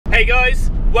Hey guys,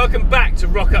 welcome back to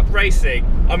Rock Up Racing.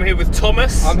 I'm here with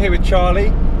Thomas. I'm here with Charlie.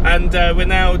 And we're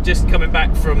now just coming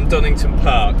back from Donington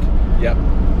Park. Yep.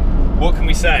 What can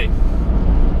we say?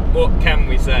 What can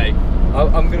we say?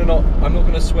 I'm not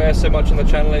gonna swear so much on the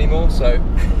channel anymore, so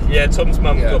yeah, Tom's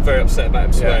mum got very upset about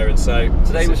him swearing, so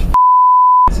today was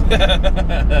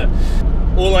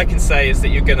all I can say is that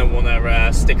you're gonna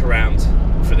wanna stick around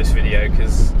for this video,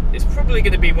 because it's probably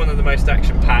gonna be one of the most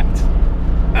action-packed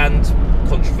and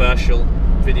controversial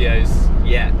videos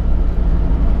yet.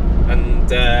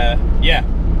 And yeah,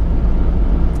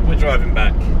 we're driving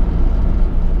back.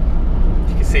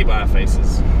 You can see by our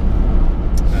faces.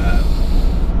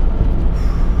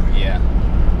 Yeah.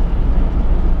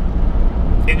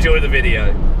 Enjoy the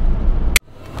video.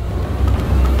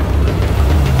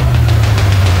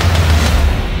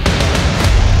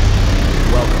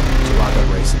 Welcome to Rock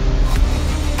Up Racing.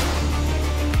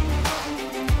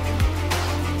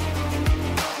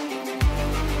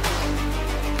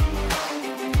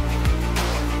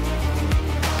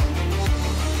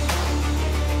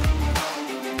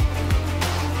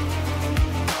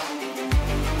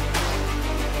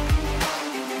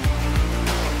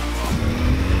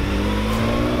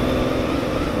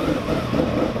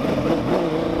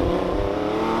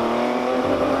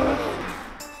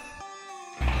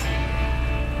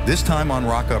 This time on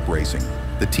Rock Up Racing,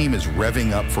 the team is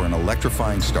revving up for an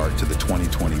electrifying start to the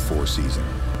 2024 season.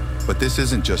 But this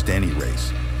isn't just any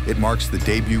race. It marks the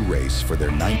debut race for their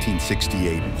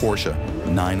 1968 Porsche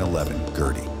 911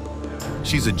 Gertie.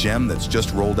 She's a gem that's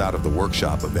just rolled out of the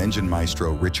workshop of engine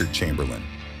maestro Richard Chamberlain.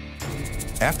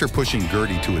 After pushing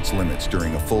Gertie to its limits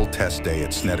during a full test day at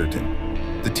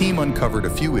Snetterton, the team uncovered a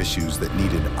few issues that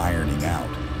needed ironing out.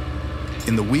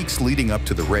 In the weeks leading up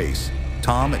to the race,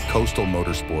 Tom at Coastal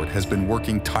Motorsport has been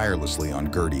working tirelessly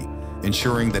on Gertie,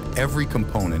 ensuring that every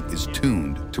component is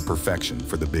tuned to perfection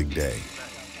for the big day.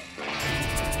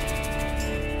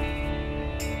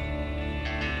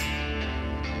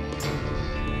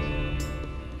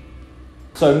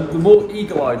 So the more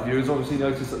eagle-eyed viewers obviously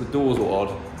notice that the doors are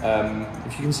odd.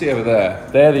 If you can see over there,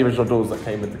 they're the original doors that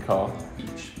came with the car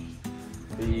each.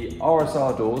 The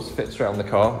RSR doors fit straight on the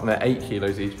car, and they're 8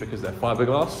 kilos each because they're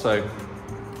fiberglass. So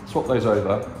swap those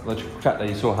over. The track that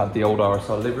you saw had the old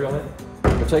RSR livery on it.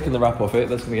 We're taking the wrap off it.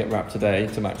 That's going to get wrapped today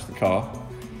to match the car.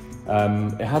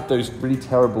 It had those really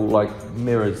terrible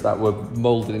mirrors that were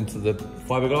moulded into the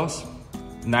fiberglass.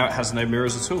 Now it has no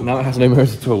mirrors at all. Now it has no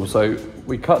mirrors at all. So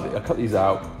I cut these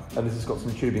out, and this has got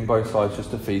some tubing both sides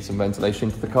just to feed some ventilation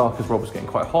into the car because Rob was getting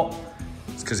quite hot.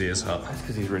 It's because he is hot. That's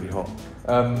because he's really hot.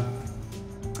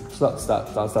 So that's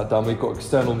that done. We've got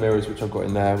external mirrors which I've got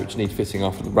in there which need fitting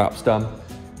after the wrap's done.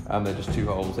 They're just 2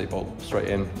 holes, they bolt straight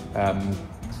in.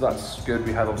 So that's good.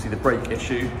 We had obviously the brake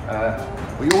issue.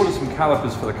 We ordered some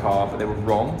calipers for the car, but they were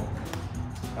wrong.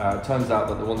 It turns out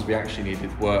that the ones we actually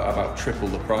needed were about triple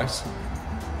the price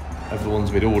of the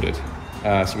ones we'd ordered.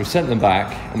 So we've sent them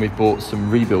back and we've bought some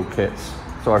rebuild kits.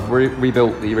 So I've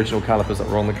rebuilt the original calipers that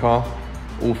were on the car,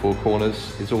 all 4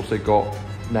 corners. It's also got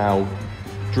now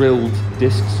drilled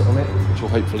discs on it, which will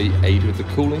hopefully aid with the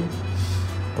cooling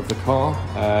of the car.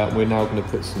 We're now going to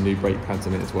put some new brake pads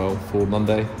in it as well for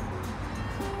Monday.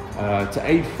 To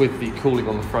aid with the cooling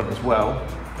on the front as well,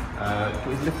 can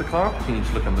we lift the car up or can you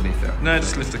just look underneath it? No,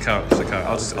 just lift the car up.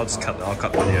 I'll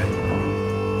cut the video.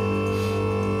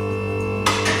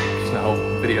 Just the whole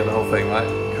video, the whole thing, right?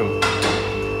 Cool.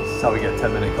 This is how we get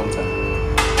 10-minute content.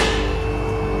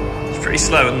 It's pretty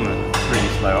slow, isn't it? It's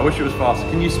really slow. I wish it was faster.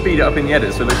 Can you speed it up in the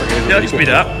edit so it looks like it's really speed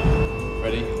it up.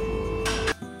 Ready?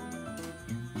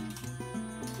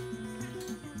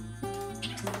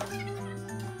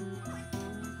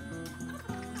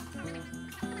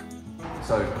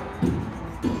 So,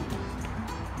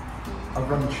 I've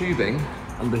run tubing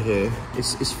under here.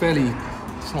 It's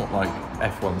not like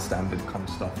F1 standard kind of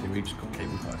stuff. We just got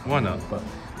cable ties. Why not? But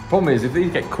the problem is, if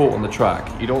these get caught on the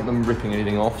track, you don't want them ripping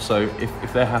anything off. So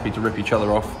if they're happy to rip each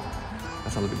other off,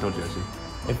 that sounds a bit dodgy actually.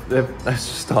 Let's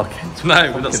just start again.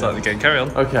 No, we're not starting again. Carry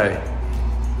on. Okay.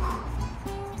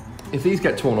 If these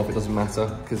get torn off, it doesn't matter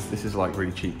because this is like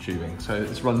really cheap tubing. So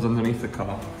this runs underneath the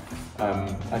car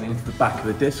and into the back of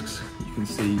the discs. You can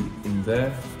see in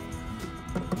there,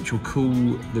 which will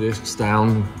cool the discs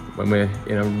down when we're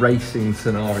in a racing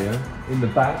scenario. In the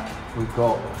back, we've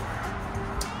got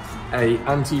a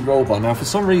anti-roll bar. Now, for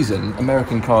some reason,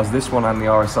 American cars, this one and the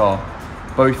RSR,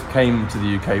 both came to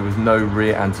the UK with no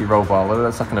rear anti-roll bar. Whether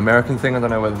that's like an American thing, I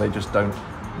don't know whether they just don't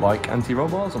like anti-roll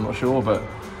bars, I'm not sure, but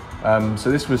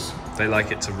so this was... They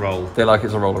like it to roll. They like it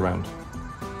to roll around.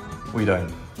 We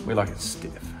don't. We like it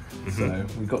stiff. So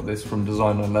we got this from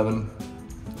Design 11.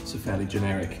 It's a fairly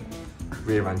generic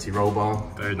rear anti-roll bar.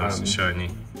 Very nice and shiny.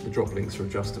 The drop links are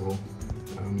adjustable.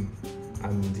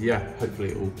 And yeah, hopefully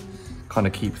it will kind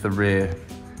of keep the rear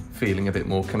feeling a bit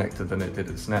more connected than it did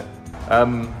at SNET.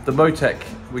 The Motec,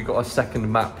 we got a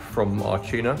second map from our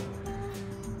tuner,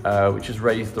 which has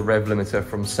raised the rev limiter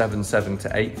from 7.7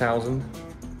 to 8,000.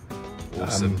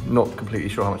 Awesome. Not completely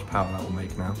sure how much power that will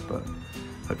make now, but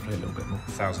hopefully a little bit more.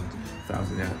 1,000.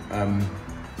 1,000, yeah.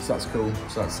 So that's cool.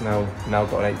 So that's now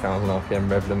got an 8,000 RPM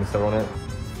rev limiter on it.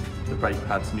 The brake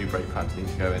pads, new brake pads need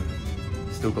to go in.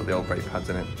 Still got the old brake pads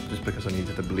in it, just because I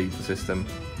needed to bleed the system.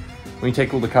 When you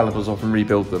take all the calipers off and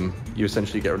rebuild them, you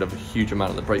essentially get rid of a huge amount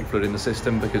of the brake fluid in the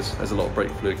system, because there's a lot of brake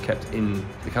fluid kept in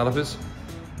the calipers.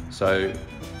 So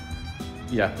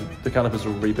yeah, the calipers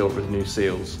will rebuild with new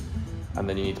seals, and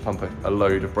then you need to pump a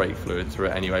load of brake fluid through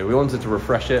it anyway. We wanted to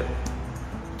refresh it,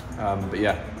 but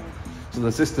yeah. So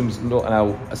the system's not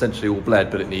now essentially all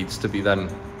bled, but it needs to be then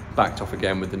backed off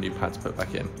again with the new pads put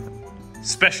back in.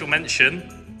 Special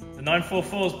mention, the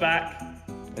 944's back.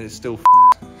 And it's still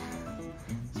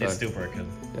It's still broken.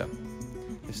 Yeah,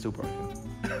 it's still broken.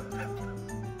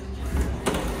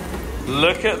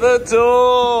 Look at the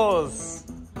doors!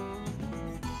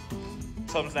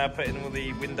 Tom's now putting all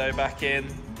the window back in,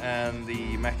 and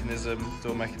the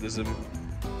door mechanism.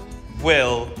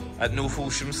 Will at North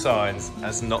Horsham Signs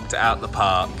has knocked it out the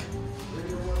park.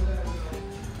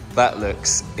 That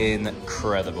looks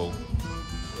incredible.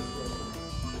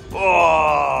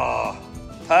 Oh,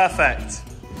 perfect.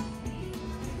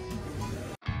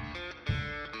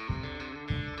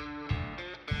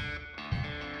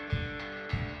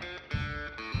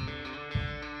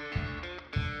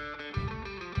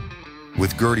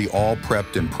 With Gertie all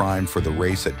prepped and primed for the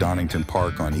race at Donington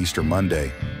Park on Easter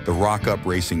Monday, the Rock Up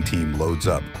racing team loads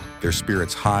up, their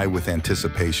spirits high with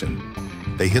anticipation.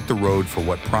 They hit the road for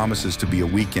what promises to be a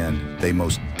weekend they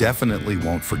most definitely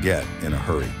won't forget in a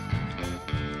hurry.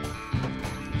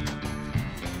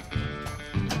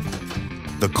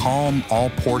 The CALM All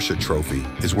Porsche Trophy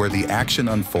is where the action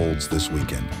unfolds this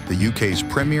weekend, the UK's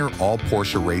premier all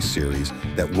Porsche race series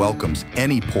that welcomes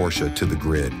any Porsche to the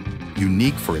grid.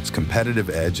 Unique for its competitive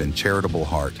edge and charitable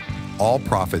heart, all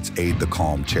profits aid the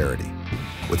CALM charity.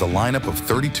 With a lineup of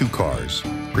 32 cars,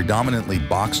 predominantly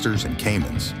Boxsters and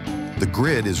Caymans, the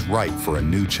grid is ripe for a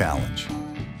new challenge.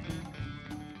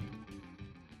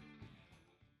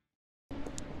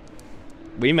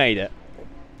 We made it,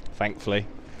 thankfully.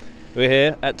 We're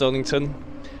here at Donington,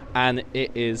 and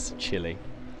it is chilly.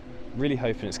 Really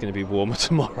hoping it's going to be warmer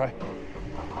tomorrow.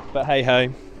 But hey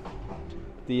ho.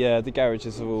 The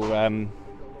garages are all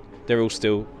they're all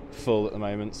still full at the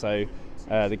moment, so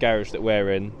the garage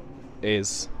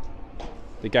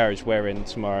we're in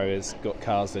tomorrow has got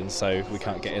cars in, so we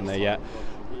can't get in there yet,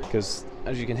 because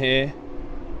as you can hear,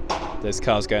 there's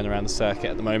cars going around the circuit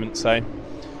at the moment. So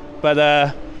but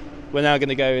we're now going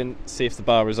to go and see if the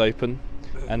bar is open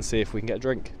and see if we can get a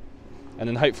drink, and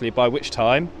then hopefully by which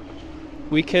time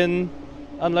we can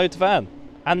unload the van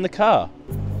and the car.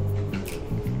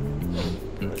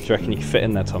 Do you reckon you can fit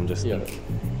in there, Tom? Just yeah.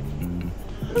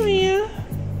 Oh yeah.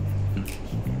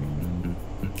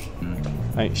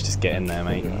 Oh, you should just get in there,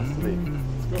 mate.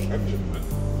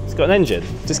 It's got an engine.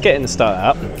 Just get in and start it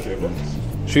up.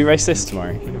 Should we race this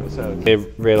tomorrow? We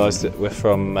realised that we're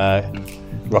from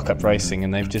Rock Up Racing,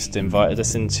 and they've just invited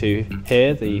us into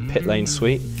here, the pit lane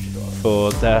suite,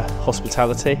 for their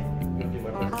hospitality.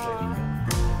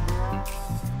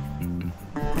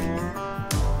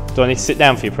 Do I need to sit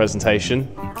down for your presentation?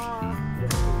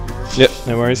 Yep,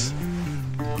 no worries.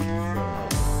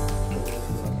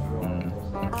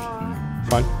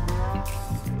 Fine.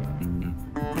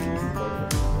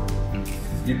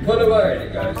 You pull away and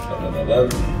it goes.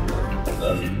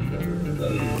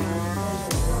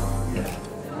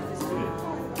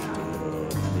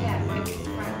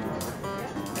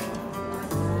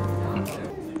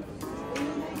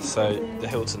 So the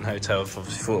Hilton Hotel have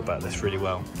obviously thought about this really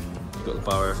well. You've got the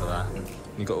bar over there.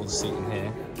 You've got all the seating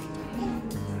here.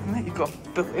 Mate, you've got a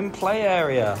built-in play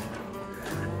area.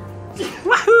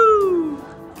 Woohoo!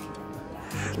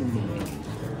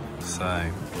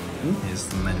 So here's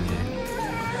the menu.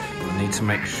 We need to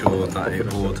make sure that I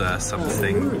order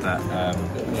something that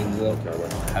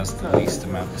has the least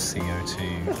amount of CO2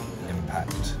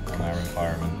 impact on our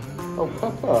environment. Oh,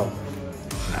 Papa.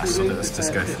 Nah, so let's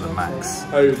just go for the max.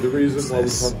 Oh, the reason why we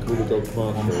can't call the dog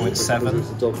master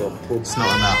 1.7. It's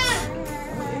not enough.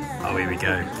 Oh, here we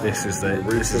go. This is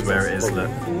where it is. Look,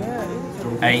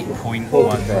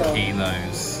 8.1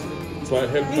 kilos. It's like a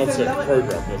hypnotic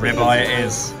program. Ribeye it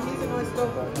is.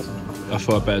 I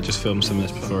thought I'd better just film some of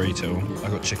this before I eat it all. I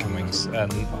got chicken wings,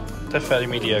 and they're fairly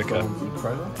mediocre.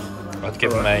 I'd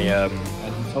give them a. And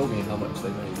you told me how much they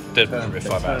made. They're probably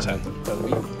 5 out of 10.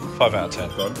 5 out of 10.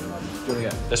 Do you want to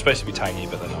get? They're supposed to be tangy,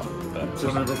 but they're not. But it's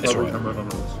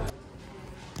alright.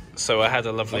 So I had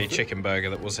a lovely chicken burger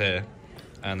that was here,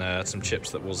 and some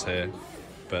chips that was here,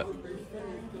 but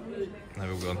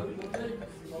they've all gone.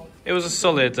 It was a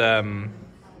solid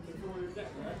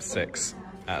 6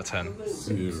 out of 10.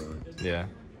 Yeah.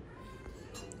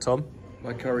 Tom?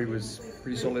 My curry was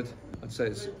pretty solid. I'd say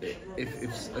it's if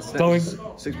a snack Darling.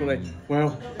 6.8.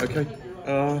 Wow. Okay.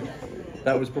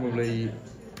 That was probably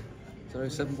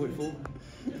 7.4.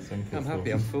 I'm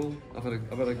happy. I'm full. I've had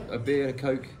a beer and a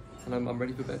Coke, and I'm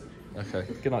ready for bed. Okay.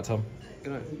 Good night, Tom.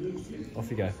 Good night. Off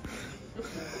you go.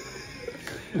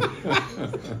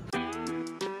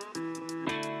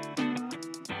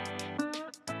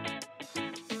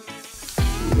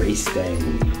 Race day.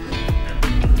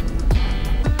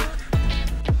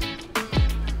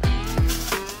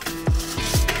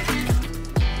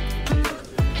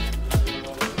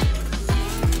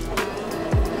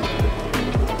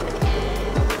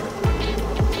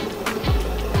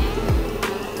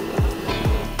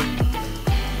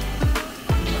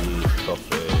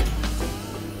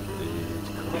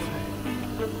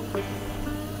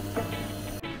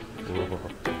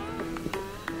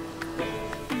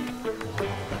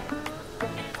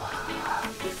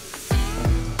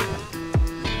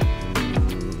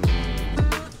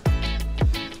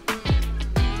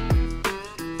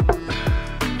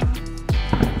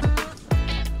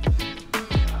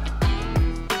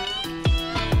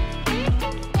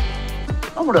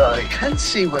 I can't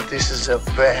see what this is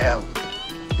about.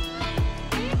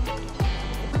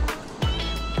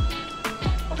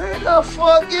 Where the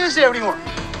fuck is everyone?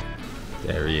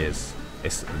 There he is.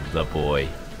 It's the boy.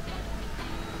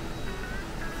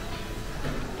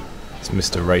 It's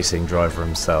Mr. Racing Driver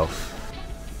himself.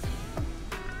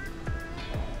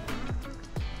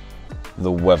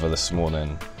 The weather this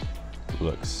morning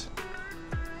looks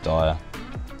dire.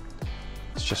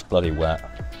 It's just bloody wet.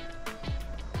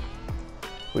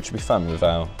 Which would be fun with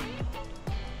our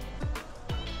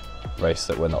race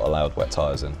that we're not allowed wet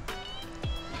tyres in.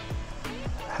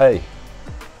 Hey,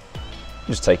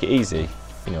 just take it easy,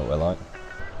 you know what we're like.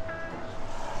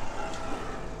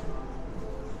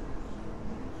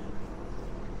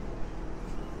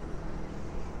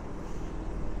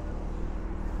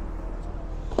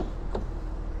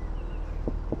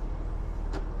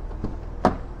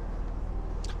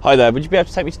 Hi there, would you be able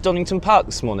to take me to Donington Park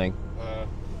this morning?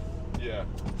 Yeah.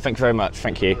 Thank you very much,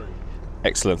 thank you.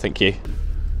 Excellent, thank you.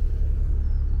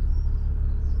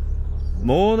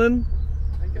 Morning.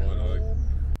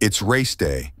 It's race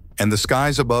day, and the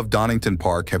skies above Donington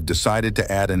Park have decided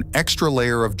to add an extra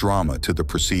layer of drama to the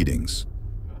proceedings.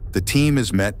 The team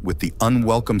is met with the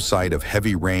unwelcome sight of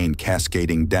heavy rain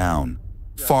cascading down,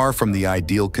 far from the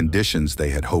ideal conditions they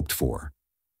had hoped for.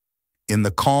 In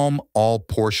the CALM All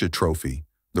Porsche Trophy,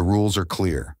 the rules are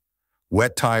clear.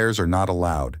 Wet tires are not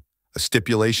allowed, a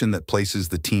stipulation that places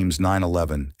the team's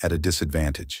 911 at a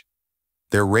disadvantage.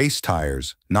 Their race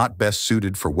tires, not best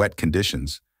suited for wet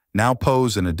conditions, now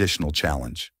pose an additional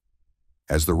challenge.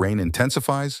 As the rain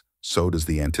intensifies, so does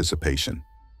the anticipation.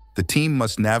 The team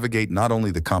must navigate not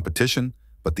only the competition,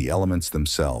 but the elements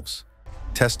themselves,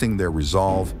 testing their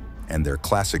resolve and their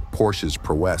classic Porsche's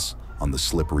prowess on the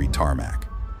slippery tarmac.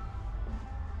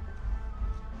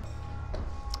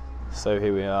 So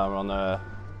here we are on a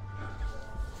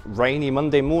rainy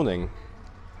Monday morning,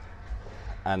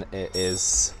 and it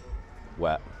is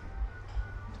wet.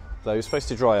 Though it's supposed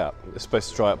to dry up. It's supposed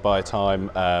to dry up by the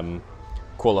time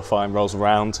qualifying rolls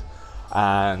around,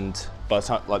 and by the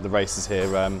time the race is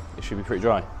here, it should be pretty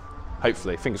dry.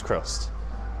 Hopefully, fingers crossed.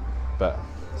 But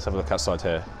let's have a look outside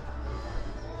here.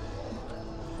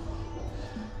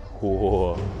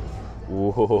 Whoa,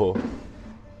 whoa,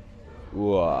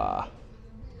 whoa.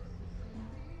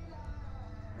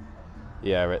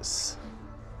 Yeah, it's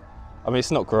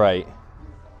not great.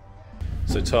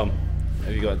 So Tom,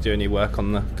 have you got to do any work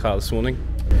on the car this morning?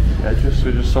 Yeah,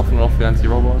 we're just softening off the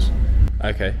anti-roll bars.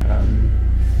 Okay.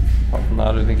 Apart from that,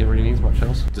 I don't think it really needs much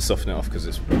else. Just soften it off because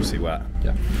it's obviously wet.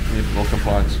 Yeah, we need more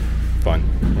compliance. Fine.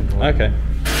 Okay.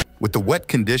 With the wet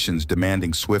conditions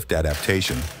demanding swift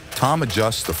adaptation, Tom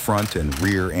adjusts the front and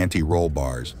rear anti-roll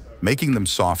bars, making them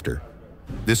softer.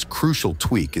 This crucial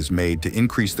tweak is made to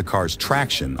increase the car's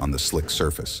traction on the slick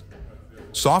surface.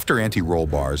 Softer anti-roll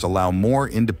bars allow more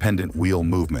independent wheel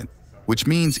movement, which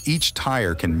means each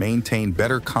tire can maintain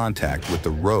better contact with the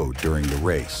road during the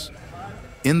race.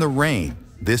 In the rain,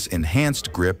 this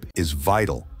enhanced grip is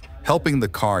vital, helping the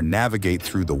car navigate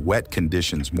through the wet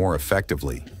conditions more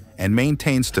effectively and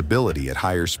maintain stability at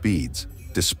higher speeds.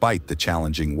 despite the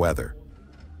challenging weather.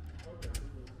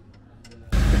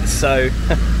 So,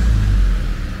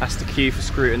 that's the queue for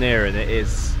scrutineering. It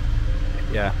is,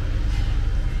 yeah,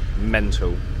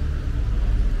 mental.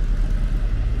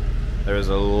 There is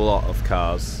a lot of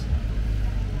cars.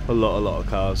 A lot of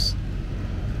cars.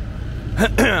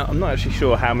 I'm not actually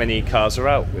sure how many cars are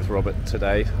out with Robert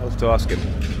today. I'll have to ask him.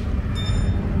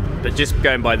 But just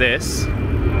going by this,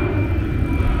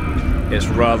 it's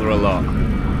rather a lot.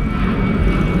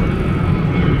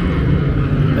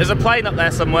 There's a plane up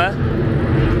there somewhere.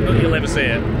 Not that you'll ever see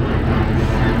it.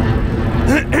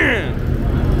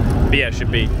 But yeah,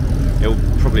 it'll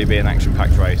probably be an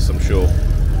action-packed race, I'm sure.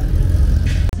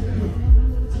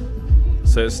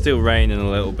 So it's still raining a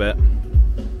little bit,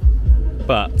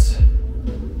 but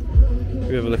if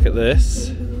we have a look at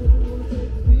this,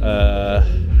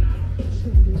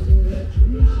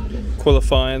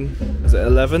 qualifying is at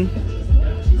 11,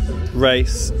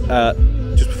 race at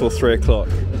just before 3 o'clock.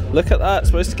 Look at that, it's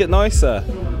supposed to get nicer.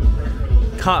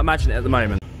 Can't imagine it at the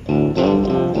moment.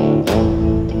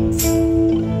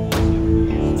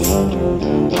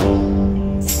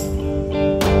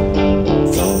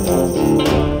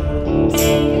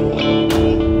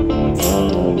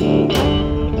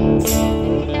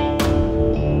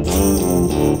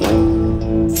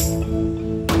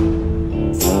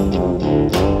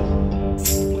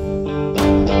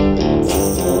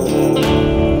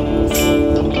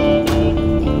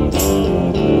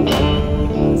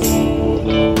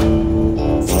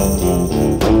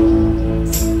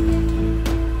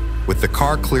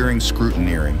 Clearing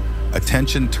scrutineering,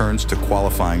 attention turns to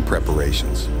qualifying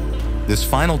preparations. This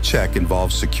final check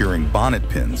involves securing bonnet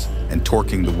pins and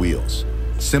torquing the wheels.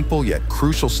 Simple yet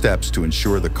crucial steps to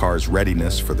ensure the car's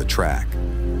readiness for the track.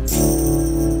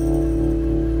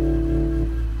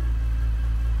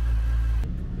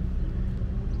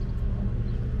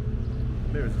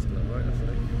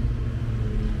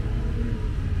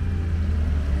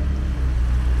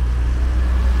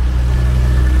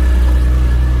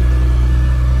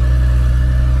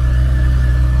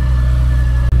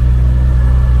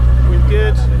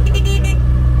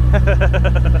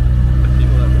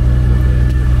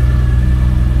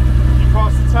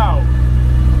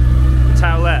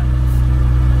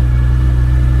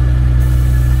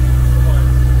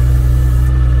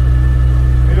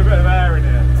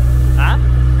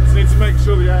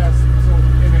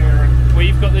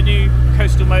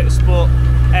 Motorsport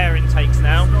air intakes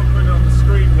now. It's not putting it on the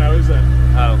screen now, is it?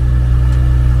 Oh.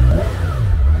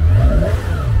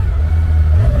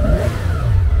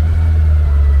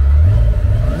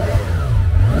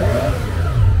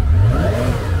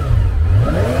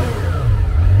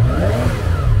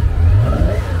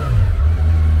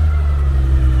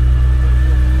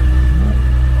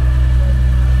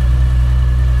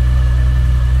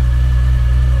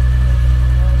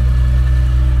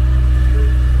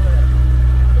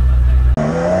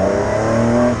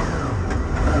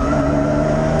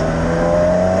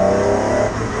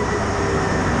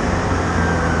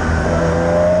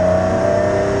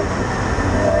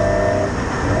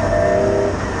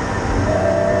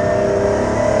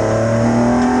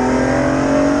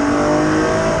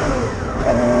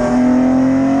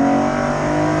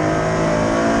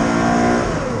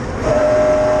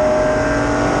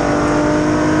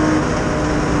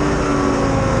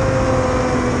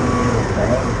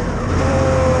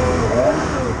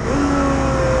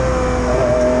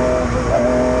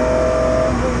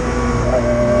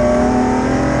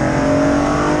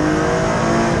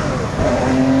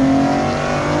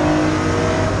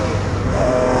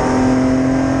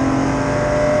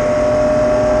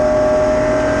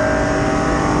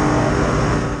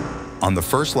 On the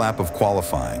first lap of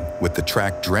qualifying, with the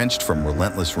track drenched from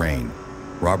relentless rain,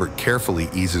 Robert carefully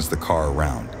eases the car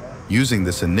around, using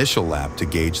this initial lap to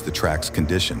gauge the track's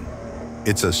condition.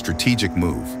 It's a strategic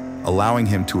move, allowing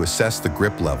him to assess the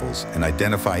grip levels and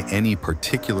identify any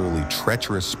particularly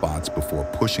treacherous spots before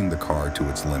pushing the car to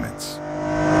its limits.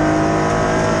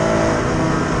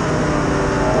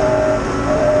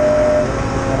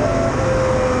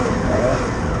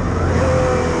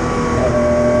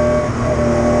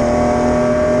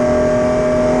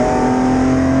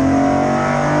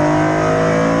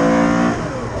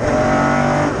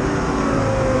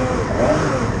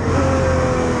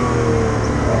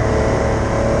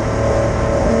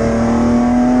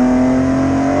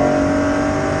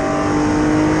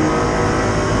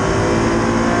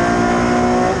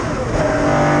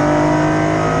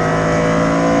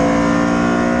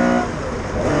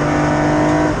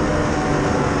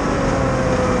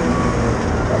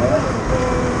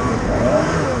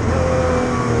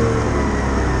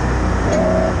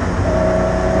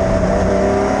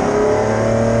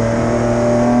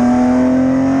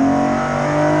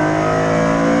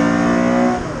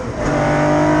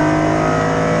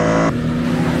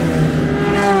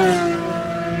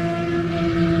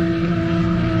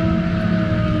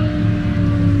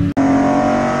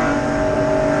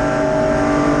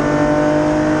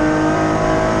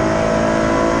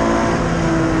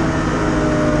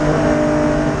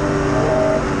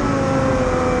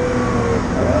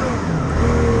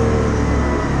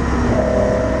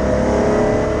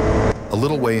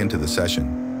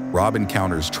 session, Rob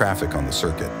encounters traffic on the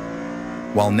circuit.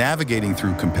 While navigating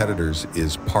through competitors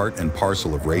is part and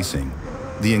parcel of racing,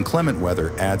 the inclement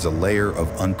weather adds a layer of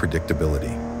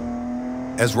unpredictability.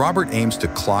 As Robert aims to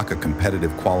clock a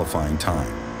competitive qualifying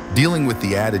time, dealing with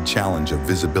the added challenge of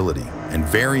visibility and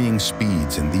varying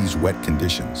speeds in these wet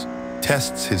conditions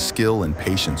tests his skill and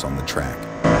patience on the track.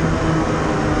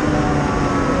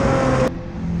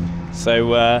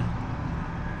 So,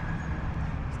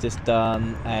 just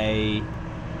done a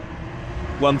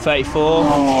 134.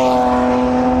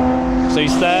 So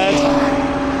he's third.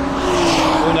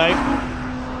 Oh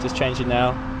no, just changing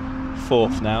now.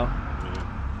 Fourth now.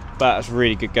 But that's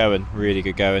really good going, really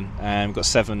good going. And we've got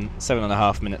seven and a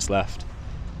half minutes left.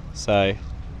 So,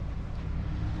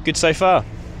 good so far.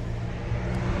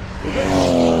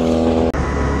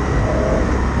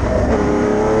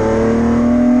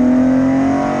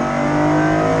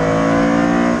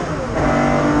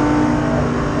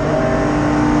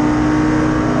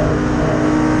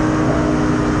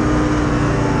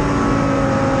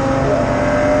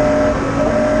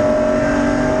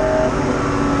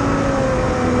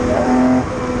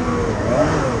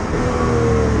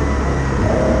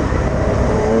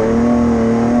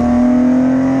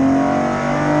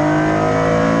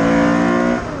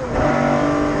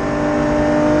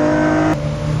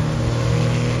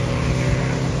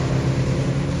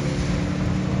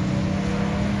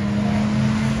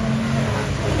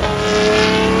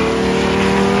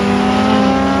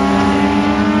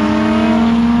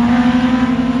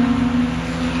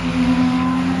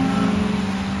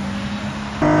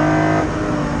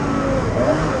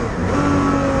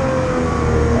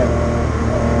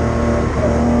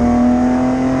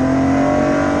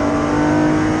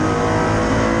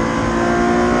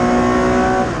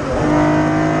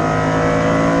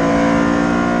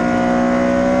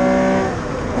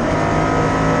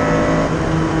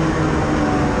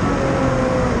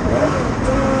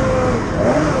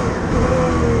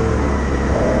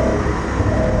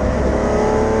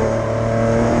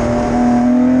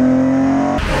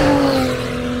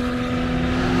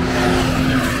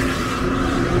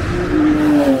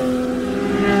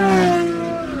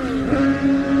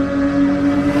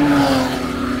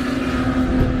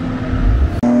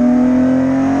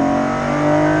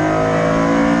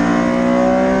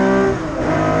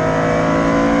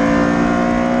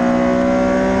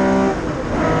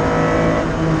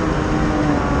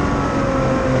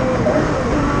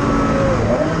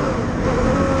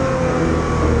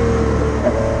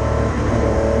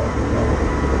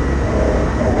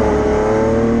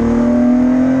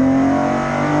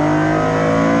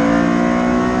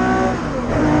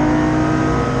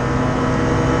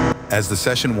 As the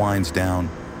session winds down,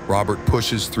 Robert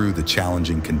pushes through the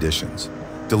challenging conditions,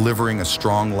 delivering a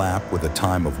strong lap with a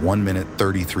time of 1 minute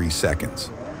 33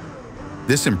 seconds.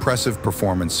 This impressive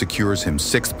performance secures him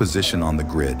 6th position on the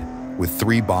grid, with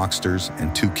 3 Boxsters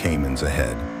and 2 Caymans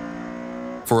ahead.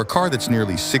 For a car that's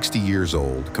nearly 60 years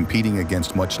old, competing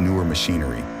against much newer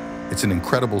machinery, it's an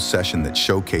incredible session that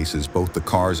showcases both the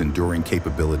car's enduring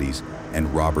capabilities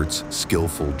and Robert's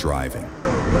skillful driving.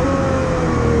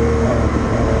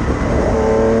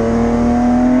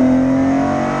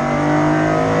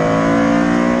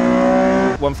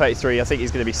 133, I think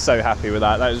he's going to be so happy with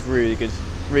that. That was really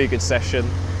good session,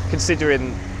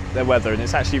 considering the weather, and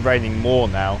it's actually raining more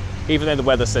now. Even though the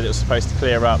weather said it was supposed to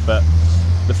clear up, but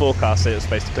the forecast said it was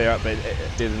supposed to clear up, but it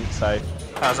didn't. So,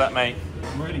 how's that, mate?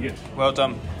 Really good. Well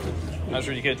done. That was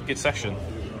really good. Good session.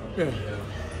 Yeah.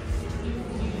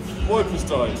 Wipers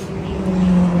died.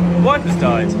 Wipers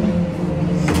died.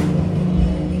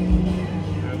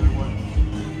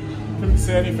 Couldn't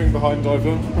see anything behind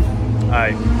either.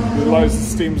 Oh. The loads of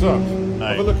steams up. Oh.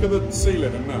 Have a look at the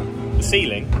ceiling and that. The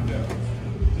ceiling? Yeah.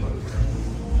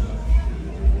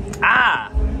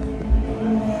 Ah!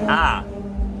 Ah!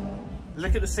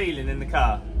 Look at the ceiling in the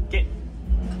car. Get.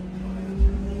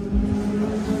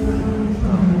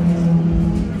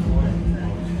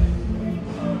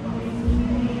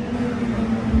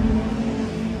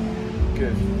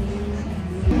 Good.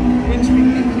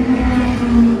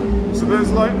 So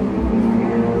there's like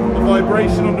a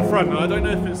vibration on the front. Now, I don't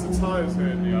know if it's the tyres here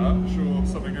in the arch or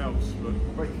something else, but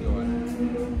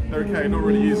they're okay. Not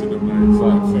really using them though.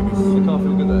 So The car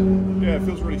feel good though? yeah, it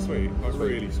feels really sweet. Like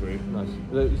really sweet. Nice.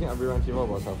 You think I'd be around to your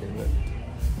mobile helping a bit?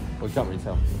 Well, you can't really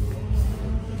tell.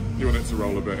 You want it to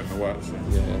roll a bit in the wet. So.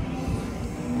 Yeah.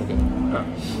 Okay.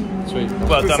 Yeah. Sweet.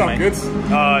 Well Does done, sound mate. good?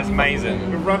 Oh, it's amazing.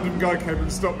 A random guy came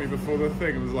and stopped me before the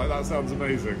thing and was like, that sounds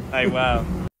amazing. Oh, wow.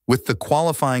 With the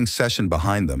qualifying session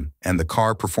behind them and the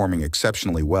car performing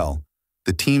exceptionally well,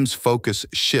 the team's focus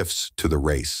shifts to the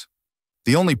race.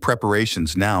 The only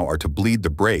preparations now are to bleed the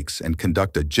brakes and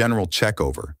conduct a general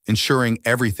checkover, ensuring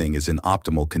everything is in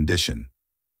optimal condition.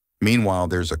 Meanwhile,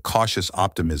 there's a cautious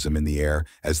optimism in the air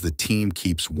as the team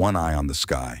keeps one eye on the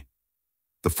sky.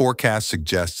 The forecast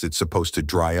suggests it's supposed to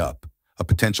dry up, a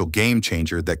potential game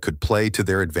changer that could play to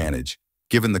their advantage,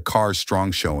 given the car's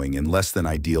strong showing in less than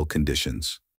ideal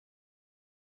conditions.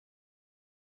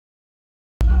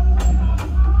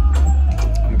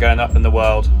 I'm going up in the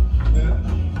world.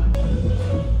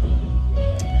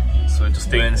 So I'm just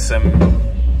doing some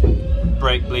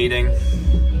brake bleeding.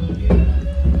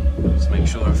 Just make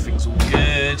sure everything's all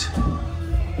good.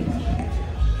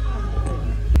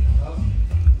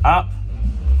 Up,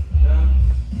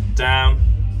 down,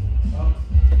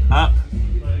 up,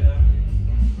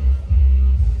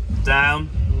 down,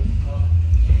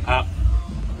 up.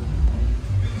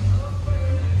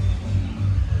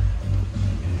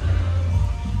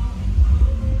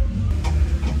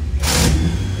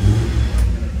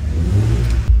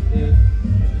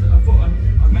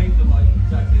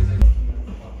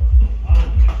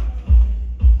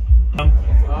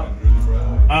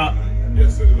 Up,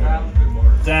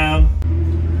 down.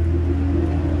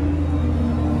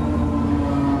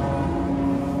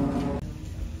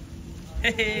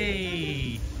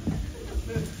 Hey!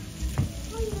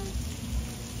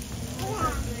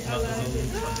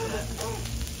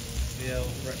 Feel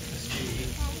breakfasty.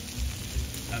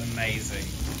 Amazing.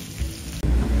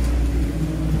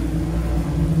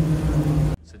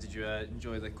 So did you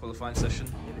enjoy the qualifying session?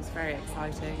 It was very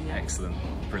exciting. Yeah. Excellent,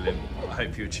 brilliant. I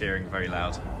hope you were cheering very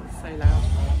loud. So loud.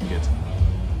 Good.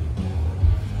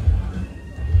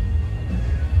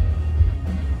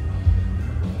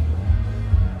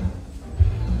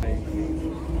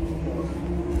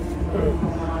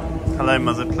 Hello,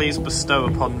 Mother. Please bestow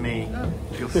upon me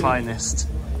your finest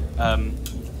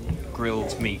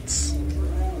grilled meats.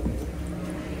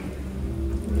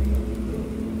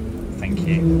 Thank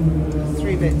you.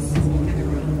 3 bits.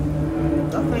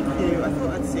 Oh, thank you. I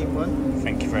thought I'd seen one.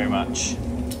 Thank you very much.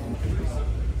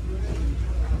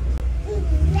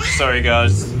 Sorry,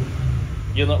 guys.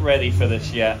 You're not ready for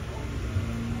this yet.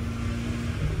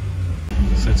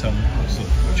 So Tom, what sort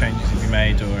of changes have you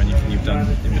made or anything you've done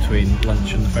in between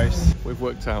lunch and the race? We've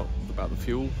worked out about the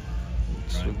fuel.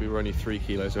 So we were only 3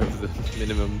 kilos over the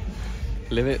minimum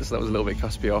limit, so that was a little bit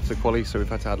cuspy after quali, so we've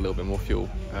had to add a little bit more fuel.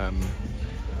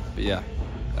 But yeah,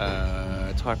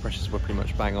 tyre pressures were pretty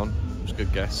much bang on. It was a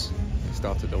good guess. They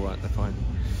started all right, they're fine.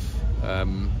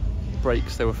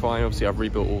 Brakes, they were fine. Obviously I've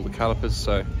rebuilt all the calipers,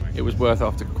 so it was worth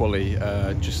after quali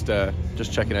just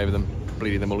checking over them,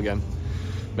 bleeding them all again,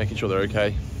 making sure they're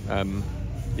okay.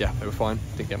 Yeah, they were fine.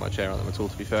 Didn't get much air on them at all,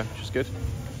 to be fair, which is good.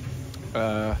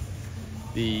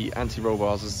 The anti-roll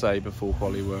bars, as I say, before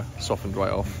quali were softened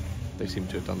right off. They seem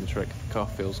to have done the trick. The car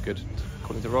feels good.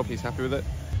 According to Rob, he's happy with it.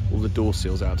 All the door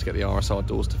seals out to get the RSR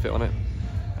doors to fit on it,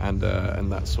 and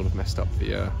that sort of messed up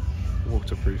the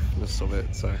waterproofness of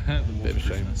it. So a bit of a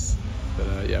shame.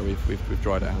 But yeah, we've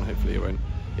dried it out. And hopefully it won't.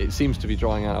 It seems to be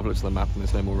drying out. I've looked at the map and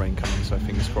there's no more rain coming. So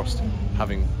fingers crossed.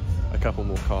 Having a couple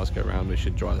more cars go around, we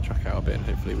should dry the track out a bit, and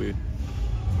hopefully we.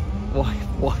 Why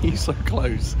are you so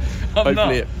close? I'm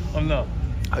not.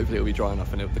 Hopefully it'll be dry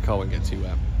enough and the car won't get too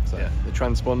wet. So yeah. The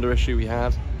transponder issue we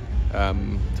had,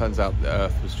 turns out the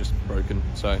earth was just broken.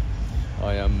 So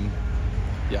I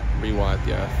rewired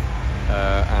the earth,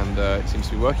 and it seems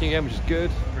to be working again, which is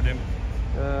good. Brilliant.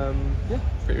 Yeah,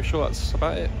 pretty sure that's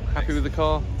about it. Happy with the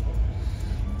car.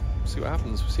 See what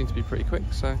happens. We seem to be pretty quick.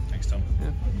 So thanks, Tom.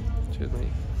 Yeah. Cheers, mate.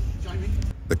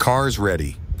 The car is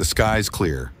ready. The sky's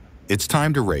clear. It's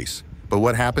time to race. But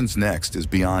what happens next is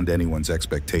beyond anyone's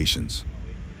expectations.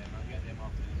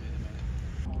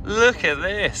 Look at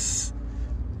this.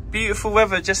 Beautiful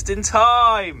weather just in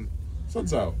time.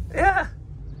 Sun's out. Yeah.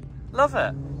 Love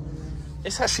it.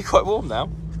 It's actually quite warm now.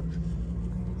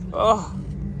 Oh.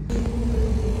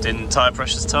 Didn't tyre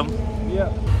pressures, Tom?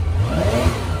 Yeah.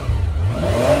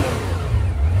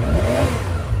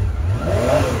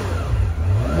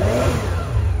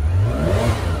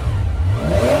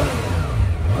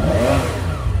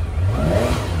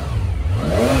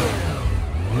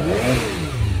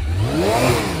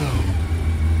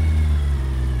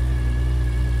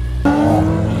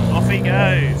 Off he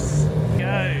goes.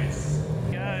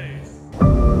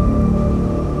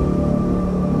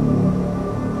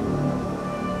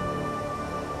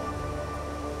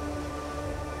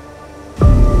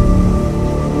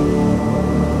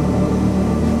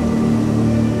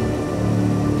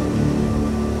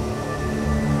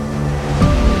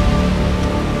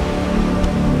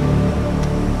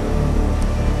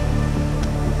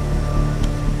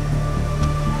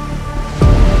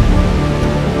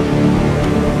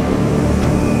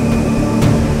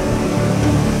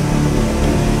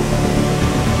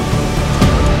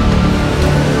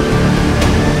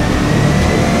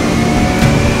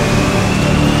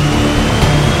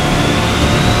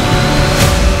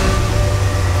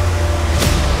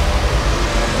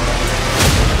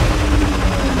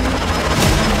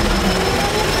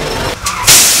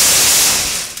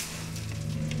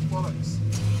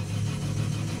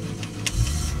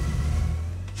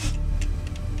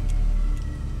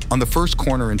 On the first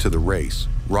corner into the race,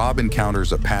 Rob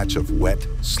encounters a patch of wet,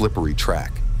 slippery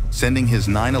track, sending his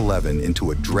 911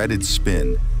 into a dreaded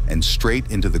spin and straight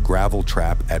into the gravel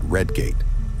trap at Redgate,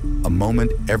 a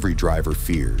moment every driver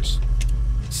fears.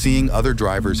 Seeing other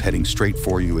drivers heading straight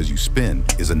for you as you spin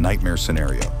is a nightmare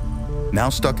scenario. Now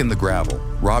stuck in the gravel,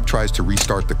 Rob tries to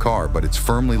restart the car, but it's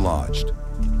firmly lodged.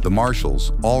 The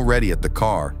marshals, already at the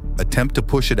car, attempt to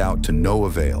push it out to no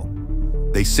avail.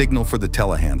 They signal for the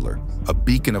telehandler, a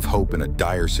beacon of hope in a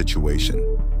dire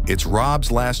situation. It's Rob's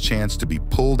last chance to be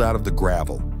pulled out of the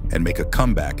gravel and make a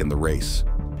comeback in the race.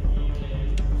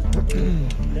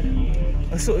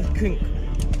 I sort of couldn't...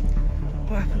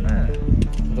 What happened there?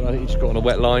 I think he just got on a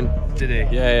wet line. Did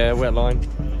he? Yeah, wet line.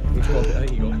 I think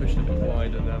he got pushed a bit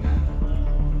wide and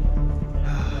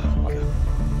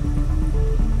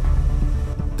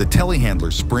The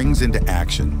telehandler springs into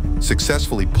action,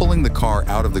 successfully pulling the car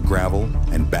out of the gravel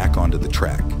and back onto the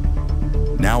track.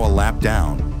 Now a lap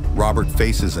down, Robert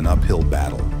faces an uphill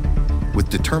battle. With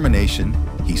determination,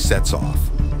 he sets off,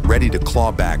 ready to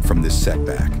claw back from this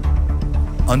setback.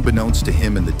 Unbeknownst to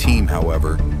him and the team,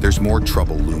 however, there's more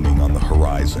trouble looming on the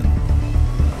horizon.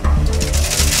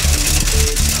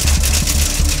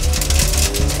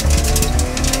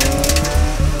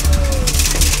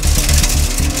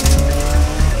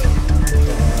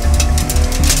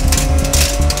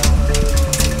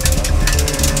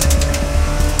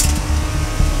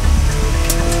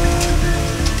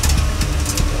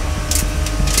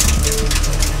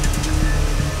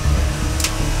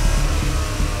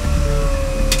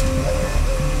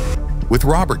 With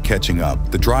Robert catching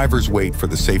up, the drivers wait for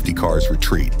the safety car's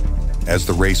retreat. As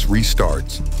the race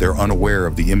restarts, they're unaware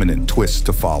of the imminent twists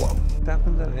to follow. it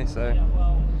happened, don't they? So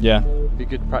yeah, it'd be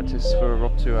good practice for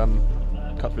Rob to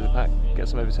cut through the pack, get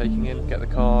some overtaking in, get the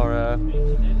car,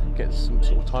 get some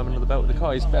sort of time under the belt with the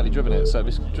car. He's barely driven it, so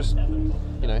it's just,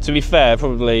 you know. To be fair,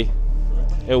 probably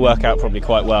it'll work out probably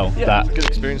quite well. Yeah, that it's a good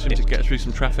experience for him to get through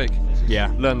some traffic.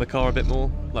 Yeah, learn the car a bit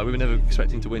more. Like, we were never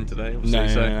expecting to win today,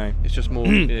 obviously. No. It's just more,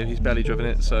 you know, he's barely driven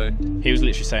it, so. He was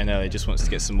literally saying earlier he just wants to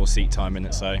get some more seat time in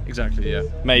it, so. Exactly, yeah.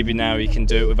 Maybe now he can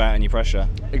do it without any pressure.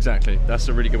 Exactly, that's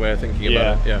a really good way of thinking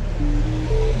about it,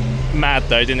 yeah. Mad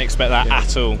though, didn't expect that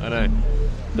at all. I know.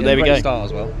 But there we go. Start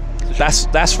as well.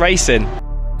 That's racing.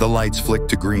 The lights flick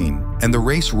to green, and the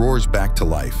race roars back to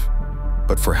life.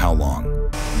 But for how long?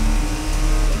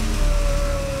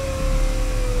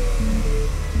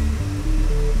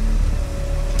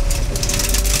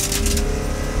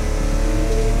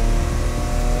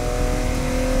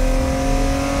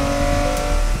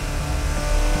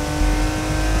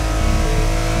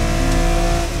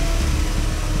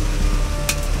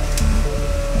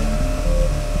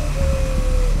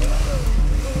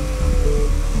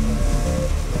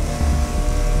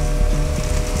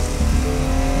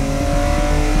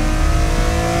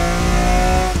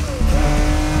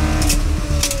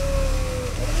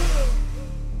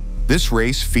 This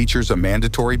race features a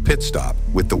mandatory pit stop,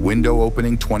 with the window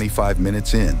opening 25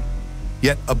 minutes in.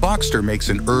 Yet a Boxster makes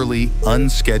an early,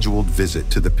 unscheduled visit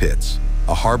to the pits,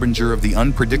 a harbinger of the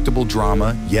unpredictable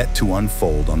drama yet to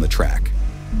unfold on the track.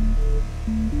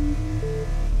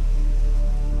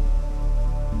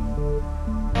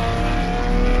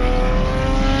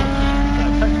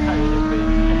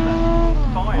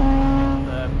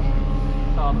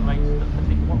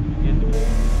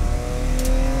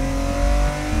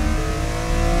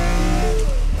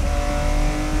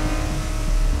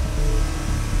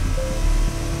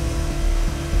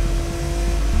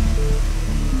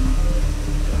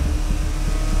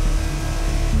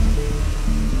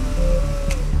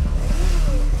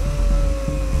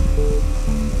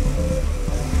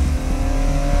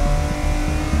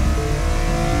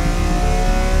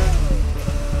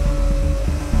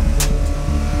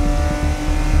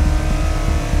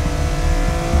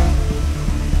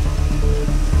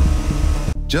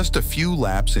 Just a few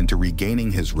laps into regaining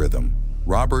his rhythm,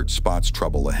 Robert spots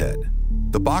trouble ahead.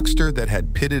 The Boxster that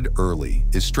had pitted early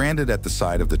is stranded at the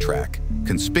side of the track,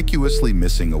 conspicuously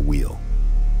missing a wheel.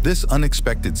 This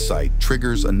unexpected sight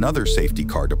triggers another safety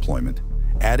car deployment,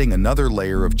 adding another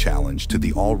layer of challenge to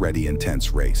the already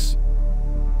intense race.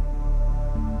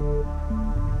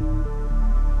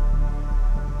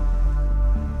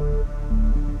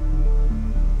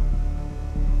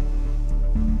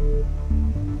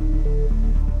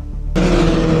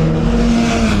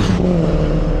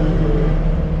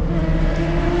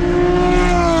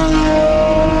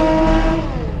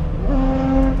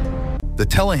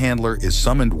 The telehandler is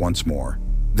summoned once more,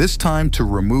 this time to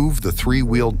remove the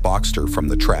three-wheeled Boxster from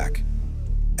the track.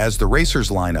 As the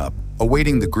racers line up,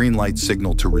 awaiting the green light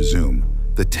signal to resume,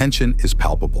 the tension is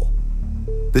palpable.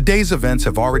 The day's events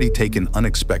have already taken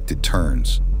unexpected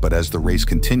turns, but as the race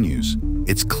continues,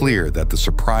 it's clear that the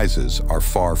surprises are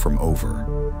far from over.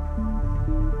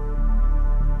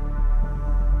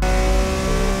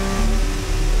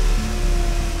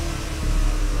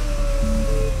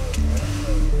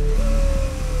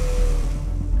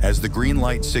 As the green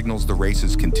light signals the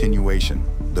race's continuation,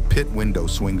 the pit window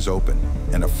swings open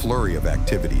and a flurry of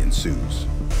activity ensues.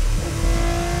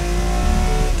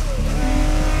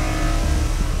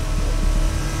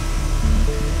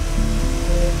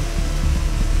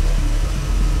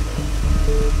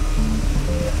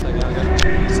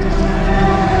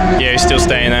 Yeah, he's still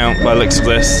staying out by the looks of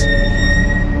this. I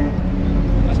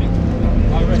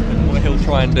reckon what he'll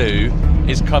try and do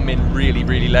is come in really,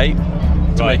 really late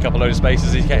to make up a load of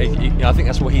spaces. I think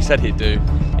that's what he said he'd do.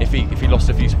 If he lost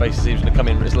a few spaces, he was going to come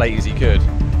in as late as he could.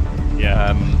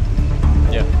 Yeah.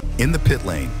 In the pit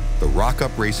lane, the Rock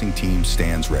Up Racing team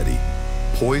stands ready,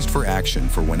 poised for action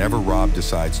for whenever Rob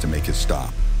decides to make his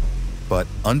stop. But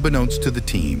unbeknownst to the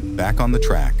team, back on the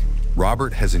track,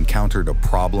 Robert has encountered a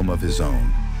problem of his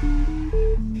own.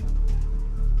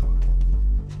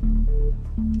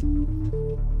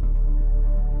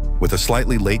 With a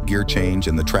slightly late gear change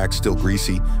and the track still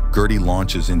greasy, Gertie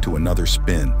launches into another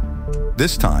spin.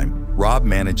 This time, Rob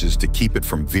manages to keep it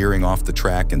from veering off the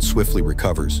track and swiftly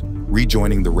recovers,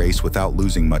 rejoining the race without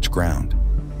losing much ground.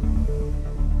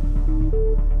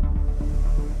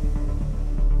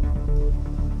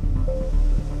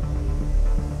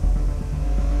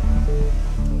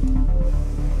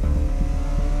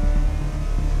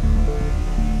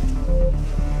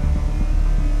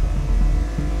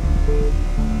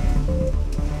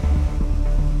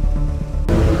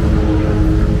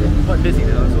 Busy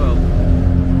now as well.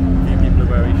 A few people are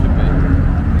where he should be.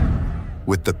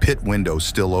 With the pit window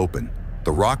still open,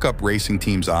 the Rock Up Racing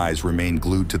team's eyes remain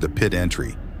glued to the pit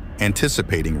entry,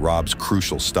 anticipating Rob's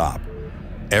crucial stop.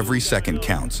 Every second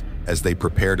counts as they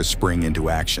prepare to spring into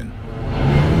action.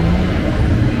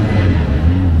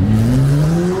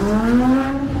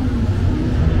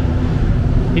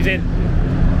 He's in.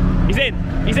 He's in.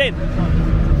 He's in.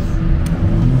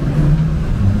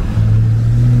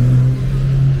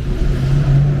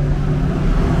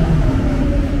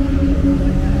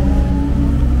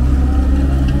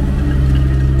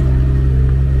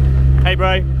 Hey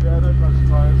bro. Yeah, don't crash the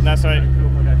tyres. No, sorry.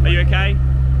 Are you okay?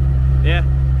 Yeah.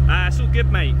 It's all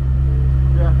good, mate.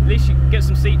 Yeah. At least you get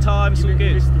some seat time, it's all good.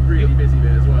 You missed the really busy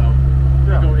bit as well.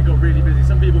 Yeah. It got really busy.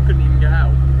 Some people couldn't even get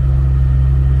out.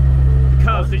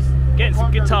 Cars, getting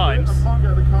some good times. I can't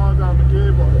get the car down the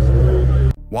gearbox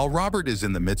completely. While Robert is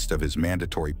in the midst of his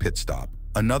mandatory pit stop,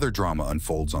 another drama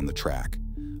unfolds on the track.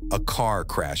 A car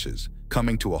crashes,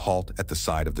 coming to a halt at the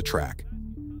side of the track.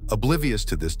 Oblivious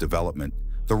to this development,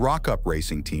 the Rock Up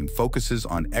Racing team focuses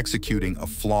on executing a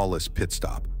flawless pit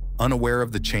stop, unaware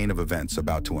of the chain of events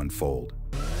about to unfold.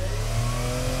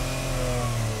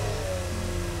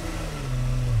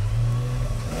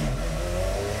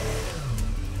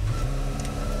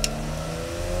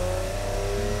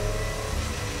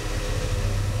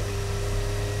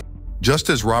 Just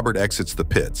as Robert exits the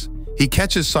pits, he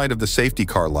catches sight of the safety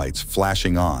car lights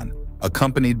flashing on,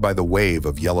 accompanied by the wave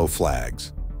of yellow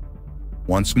flags.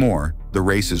 Once more, the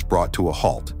race is brought to a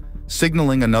halt,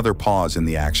 signaling another pause in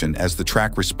the action as the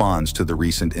track responds to the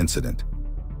recent incident.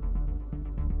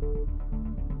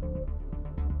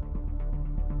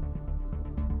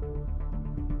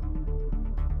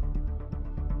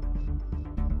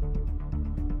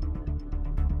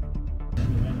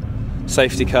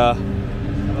 Safety car.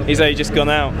 He's only just gone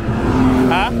out.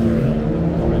 Huh?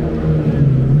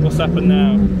 What's happened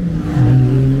now?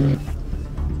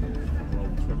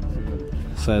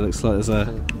 So it looks like there's a...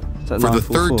 For the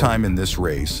third time in this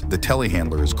race, the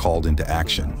telehandler is called into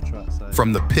action.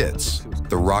 From the pits,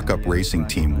 the Rock Up Racing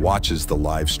team watches the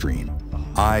live stream,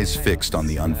 eyes fixed on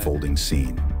the unfolding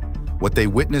scene. What they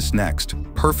witness next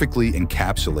perfectly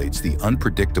encapsulates the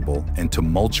unpredictable and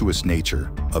tumultuous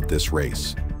nature of this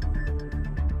race.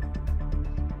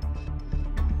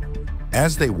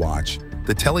 As they watch,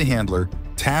 the telehandler,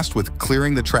 tasked with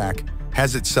clearing the track,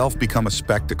 has itself become a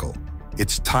spectacle.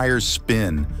 Its tires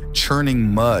spin, churning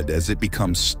mud as it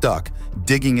becomes stuck,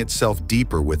 digging itself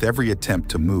deeper with every attempt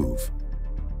to move.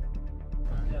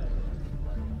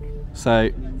 So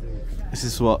this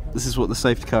is what the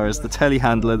safety car is. The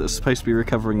telehandler that's supposed to be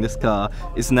recovering this car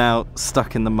is now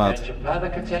stuck in the mud.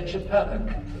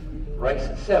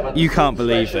 You can't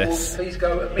believe this.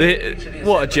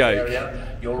 What a joke.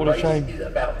 What a shame.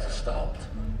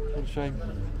 What a shame.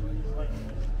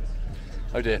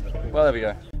 Oh dear. Well, there we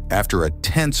go. After a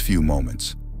tense few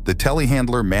moments, the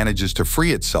telehandler manages to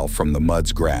free itself from the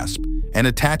mud's grasp and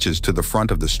attaches to the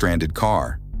front of the stranded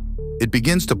car. It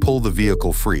begins to pull the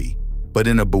vehicle free, but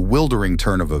in a bewildering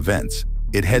turn of events,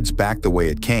 it heads back the way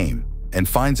it came and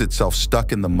finds itself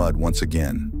stuck in the mud once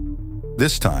again.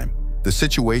 This time, the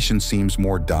situation seems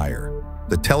more dire.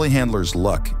 The telehandler's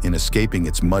luck in escaping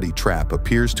its muddy trap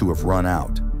appears to have run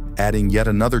out, adding yet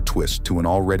another twist to an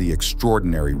already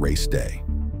extraordinary race day.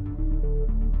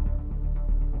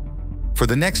 For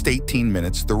the next 18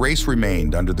 minutes, the race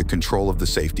remained under the control of the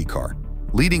safety car,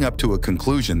 leading up to a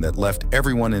conclusion that left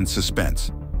everyone in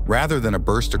suspense. Rather than a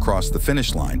burst across the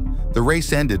finish line, the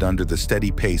race ended under the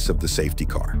steady pace of the safety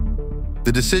car.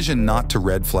 The decision not to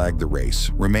red flag the race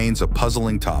remains a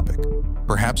puzzling topic,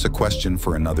 perhaps a question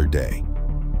for another day.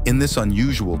 In this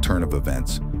unusual turn of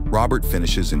events, Robert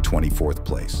finishes in 24th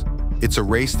place. It's a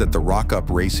race that the Rock Up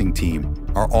Racing team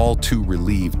are all too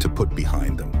relieved to put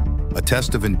behind them. A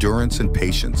test of endurance and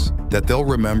patience that they'll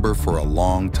remember for a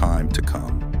long time to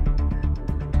come.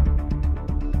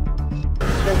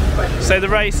 So the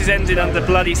race is ended under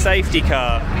bloody safety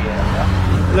car.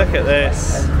 Look at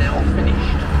this.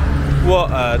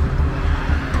 What a...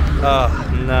 Oh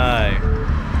no.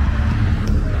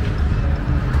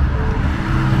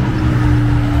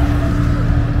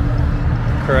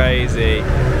 Crazy.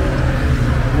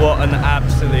 What an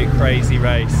absolute crazy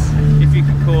race, if you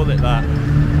could call it that.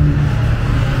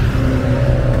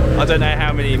 I don't know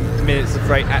how many minutes of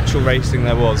actual racing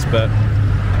there was, but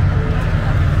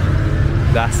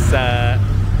that's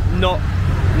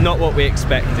not what we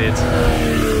expected.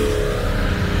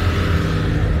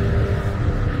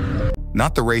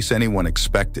 Not the race anyone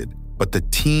expected, but the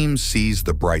team sees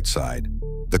the bright side.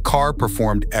 The car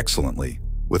performed excellently,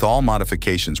 with all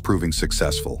modifications proving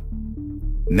successful.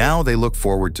 Now they look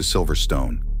forward to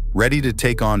Silverstone, ready to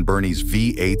take on Bernie's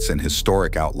V8s and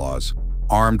historic outlaws,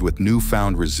 armed with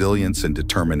newfound resilience and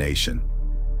determination.